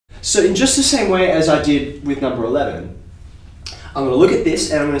So in just the same way as I did with number 11, I'm going to look at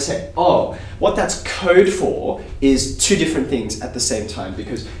this and I'm going to say, oh, what that's code for is two different things at the same time,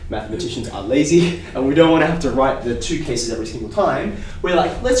 because mathematicians are lazy and we don't want to have to write the two cases every single time. We're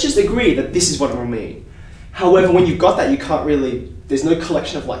like, let's just agree that this is what it will mean. However, when you've got that, you can't really, there's no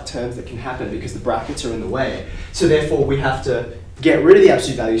collection of like terms that can happen because the brackets are in the way. So therefore we have to get rid of the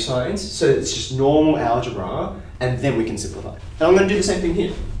absolute value signs, so it's just normal algebra, and then we can simplify. And I'm going to do the same thing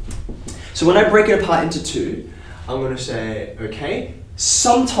here. So when I break it apart into two, I'm going to say, okay,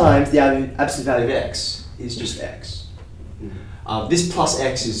 sometimes the absolute value of x is just x. This plus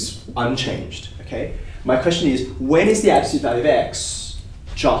x is unchanged, okay? My question is, when is the absolute value of x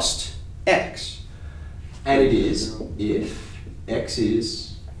just x? And it is if x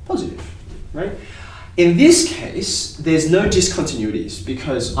is positive, right? In this case, there's no discontinuities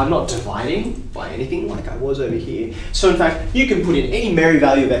because I'm not dividing by anything like I was over here. So in fact, you can put in any merry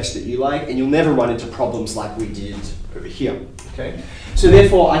value of x that you like and you'll never run into problems like we did over here, okay? So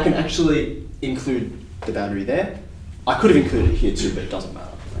therefore, I can actually include the boundary there. I could have included it here too, but it doesn't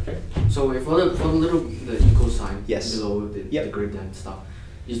matter, okay? So wait, for the equal sign yes. below the greater than stuff,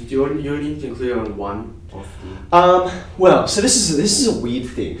 you only need to include on one of the... well, so this is a weird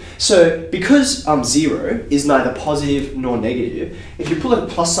thing. So because 0 is neither positive nor negative, if you put a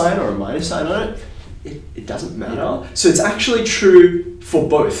plus sign or a minus sign on it, it doesn't matter. Yeah. So it's actually true for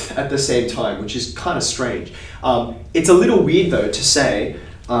both at the same time, which is kind of strange. It's a little weird though to say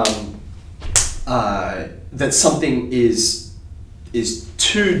that something is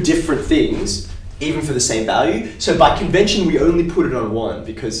two different things even for the same value. So by convention, we only put it on one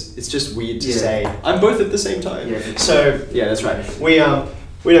because it's just weird to say, I'm both at the same time. Yeah. So yeah, that's right. We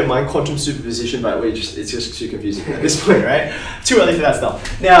don't mind quantum superposition, but it's just too confusing at this point, right? Too early for that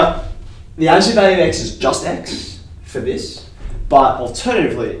stuff. Now, the absolute value of x is just x for this, but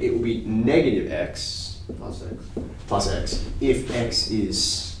alternatively, it will be negative x plus x if x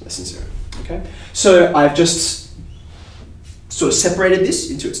is less than 0, okay? So I've just sort of separated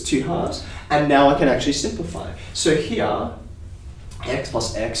this into its two halves, and now I can actually simplify. So here, x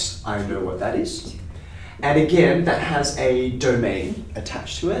plus x, I know what that is. And again, that has a domain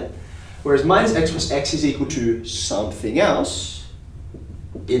attached to it. Whereas minus x plus x is equal to something else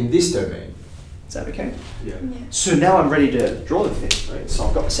in this domain. Is that okay? Yeah. So now I'm ready to draw the thing, right? So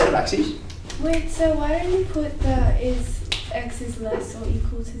I've got a set of axes. Wait, so why don't you put the x is less or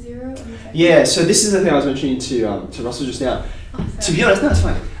equal to 0? Yeah, so this is the thing I was mentioning to Russell just now. Oh, to be honest, no, it's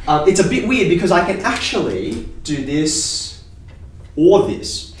fine. It's a bit weird because I can actually do this or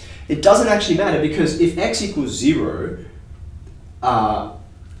this. It doesn't actually matter because if x equals 0,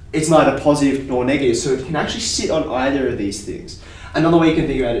 it's neither positive nor negative, so it can actually sit on either of these things. Another way you can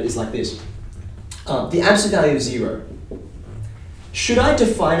think about it is like this. The absolute value of 0. Should I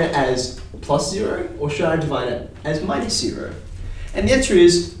define it as plus 0 or should I define it as minus 0? And the answer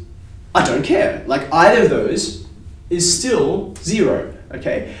is, I don't care. Like either of those is still 0,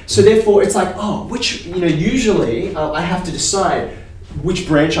 okay? So therefore it's like, oh, which, usually I have to decide which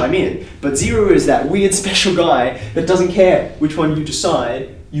branch I'm in. But 0 is that weird special guy that doesn't care which one you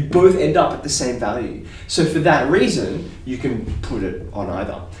decide, you both end up at the same value. So for that reason, you can put it on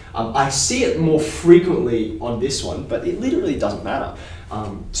either. I see it more frequently on this one, but it literally doesn't matter.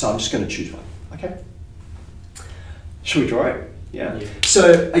 So I'm just going to choose one, okay? Should we draw it? Yeah.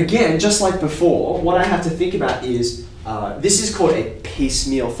 So again, just like before, what I have to think about is, this is called a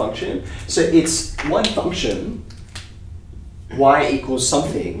piecemeal function. So it's one function, y equals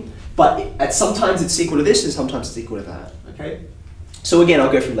something, but sometimes it's equal to this and sometimes it's equal to that, okay? So again,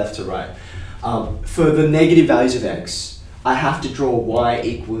 I'll go from left to right. For the negative values of x, I have to draw y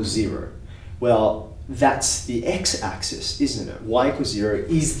equals 0. Well, that's the x-axis, isn't it? Y equals 0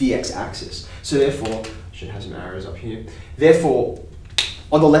 is the x-axis. So therefore, I should have some arrows up here. Therefore,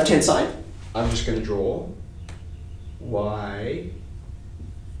 on the left-hand side, I'm just going to draw y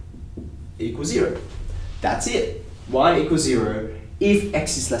equals 0. That's it. Y equals 0 if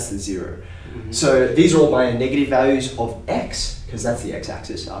x is less than 0. Mm-hmm. So these are all my negative values of x, because that's the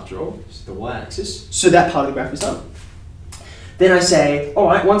x-axis after all, it's the y-axis. So that part of the graph is done. Then I say, all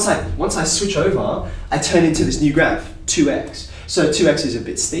right, once I switch over, I turn into this new graph, 2x. So 2x is a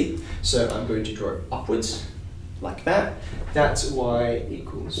bit steep, so I'm going to draw it upwards, like that. That's y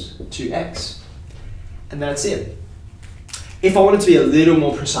equals 2x. And that's it. If I wanted to be a little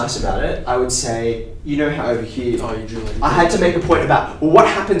more precise about it, I would say, you know how over here, I had to make a point about, well, what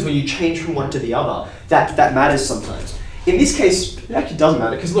happens when you change from one to the other? That matters sometimes. In this case, it actually doesn't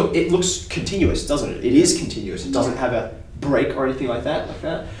matter, because look, it looks continuous, doesn't it? It is continuous. It doesn't have a break or anything like that.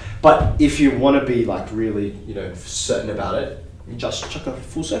 But if you want to be like really, certain about it, and just chuck a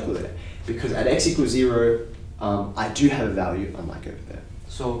full circle there. Because at x equals 0, I do have a value unlike over there.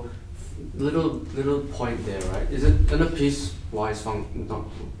 So little point there, right? Is it in a piecewise function? Not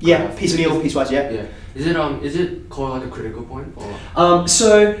Yeah, graph? piecemeal, piecewise, yeah. Yeah. Is it called like a critical point or?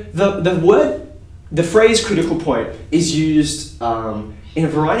 So the phrase critical point is used in a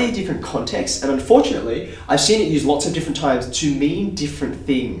variety of different contexts, and unfortunately, I've seen it used lots of different times to mean different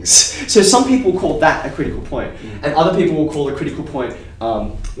things. So some people call that a critical point, and other people will call a critical point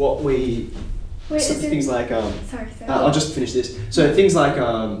Wait, some is it? things like Sorry. I'll just finish this. So things like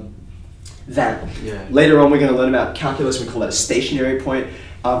that. Yeah. Later on, we're going to learn about calculus. We call that a stationary point.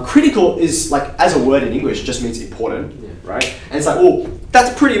 Critical is like, as a word in English, just means important, right? And it's like, oh,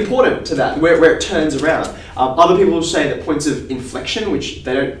 that's pretty important to that, where it turns around. Other people will say that points of inflection, which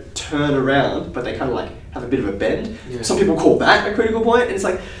they don't turn around, but they kind of like have a bit of a bend. Yeah. Some people call that a critical point, and it's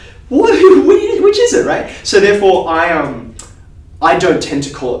like, which is it, right? So therefore, I don't tend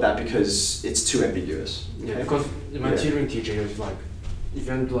to call it that because it's too ambiguous. Yeah, Okay? because in my tutoring teaching, it's like if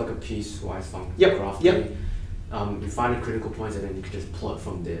you want to do like a piecewise function graph, you find the critical points and then you can just plot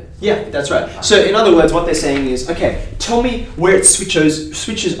from there. Yeah, that's right. So in other words, what they're saying is, okay, tell me where it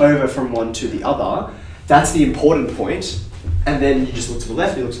switches over from one to the other. That's the important point, and then you just look to the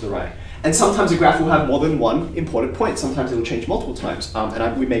left, you look to the right. And sometimes a graph will have more than one important point. Sometimes it will change multiple times,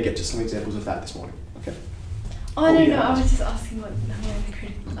 and we may get to some examples of that this morning. Okay. Oh no, I was just asking what the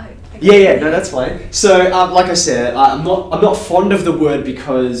critical. Yeah, no, that's fine. So, like I said, I'm not fond of the word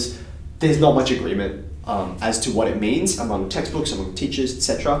because there's not much agreement as to what it means among textbooks, among teachers,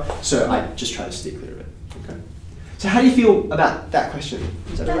 etc. So I just try to steer clear of it. Okay. So how do you feel about that question?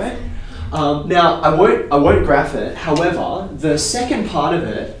 Is that alright? Now I won't graph it. However, the second part of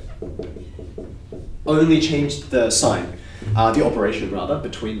it only changed the sign. The operation rather,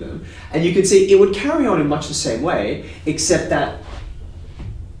 between them. And you can see it would carry on in much the same way, except that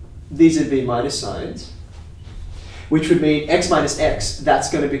these would be minus signs, which would mean x minus x,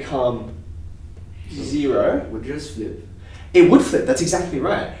 that's going to become 0. Would just flip. It would flip, that's exactly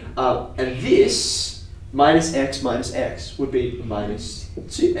right. And this, minus x would be minus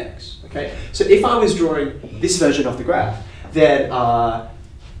 2x, okay? So if I was drawing this version of the graph, then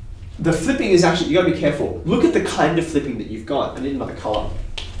the flipping is actually, you got to be careful. Look at the kind of flipping that you've got. I need another color.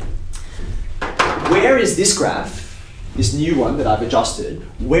 Where is this graph, this new one that I've adjusted,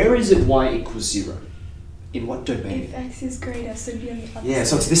 where is it y equals 0? In what domain? If x is greater, so it'd be on the other side. Yeah,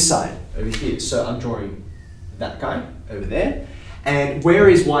 so it's this side, over here. So I'm drawing that guy over there. And where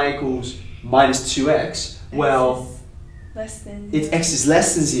is y equals minus 2x? Well, less than it's x is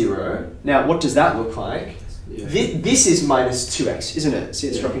less than 0. Now, what does that look like? Yeah. This is minus 2x, isn't it? See,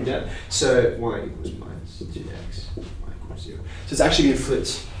 it's dropping down. So y equals minus 2x, y equals 0. So it's actually been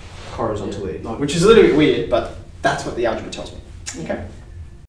flipped horizontally, which is a little bit weird, but that's what the algebra tells me. Okay.